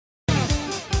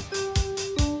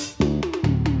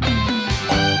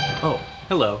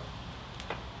Hello.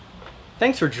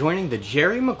 Thanks for joining the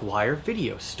Jerry Maguire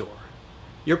video store.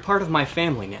 You're part of my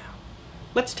family now.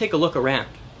 Let's take a look around.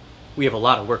 We have a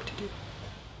lot of work to do.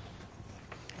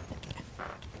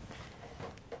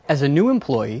 As a new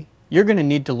employee, you're going to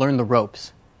need to learn the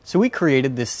ropes. So we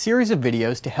created this series of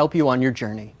videos to help you on your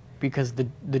journey, because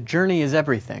the journey is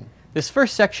everything. This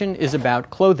first section is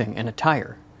about clothing and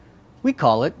attire. We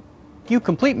call it, You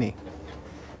Complete Me.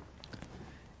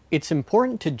 It's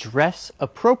important to dress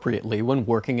appropriately when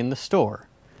working in the store.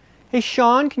 Hey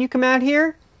Sean, can you come out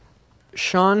here?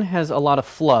 Sean has a lot of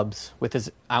flubs with his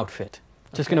outfit.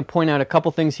 Just going to point out a couple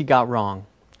things he got wrong,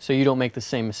 so you don't make the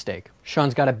same mistake.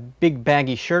 Sean's got a big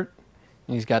baggy shirt,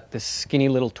 and he's got this skinny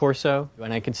little torso,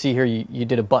 and I can see here you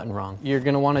did a button wrong. You're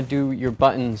going to want to do your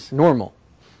buttons normal.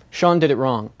 Sean did it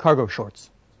wrong. Cargo shorts.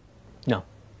 No.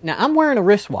 Now I'm wearing a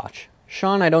wristwatch.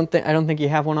 Sean, I don't think you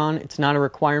have one on. It's not a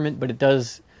requirement, but it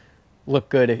does look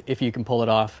good if you can pull it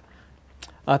off.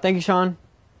 Thank you, Sean.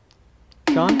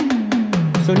 Sean?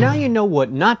 So now you know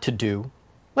what not to do.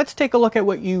 Let's take a look at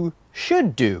what you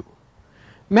should do.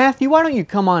 Matthew, why don't you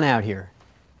come on out here?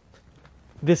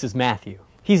 This is Matthew.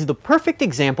 He's the perfect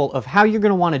example of how you're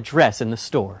going to want to dress in the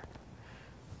store.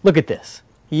 Look at this.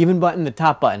 He even buttoned the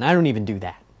top button. I don't even do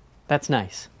that. That's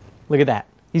nice. Look at that.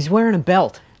 He's wearing a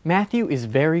belt. Matthew is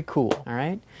very cool, all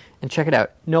right? And check it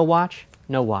out. No watch,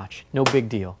 no watch. No big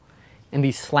deal. And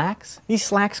these slacks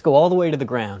go all the way to the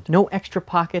ground. No extra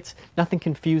pockets, nothing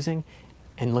confusing.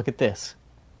 And look at this.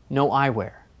 No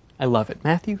eyewear. I love it.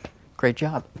 Matthew, great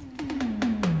job.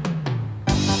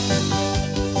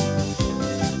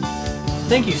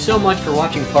 Thank you so much for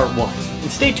watching part 1. And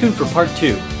stay tuned for part 2.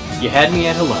 You had me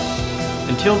at hello.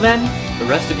 Until then, the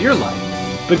rest of your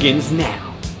life begins now.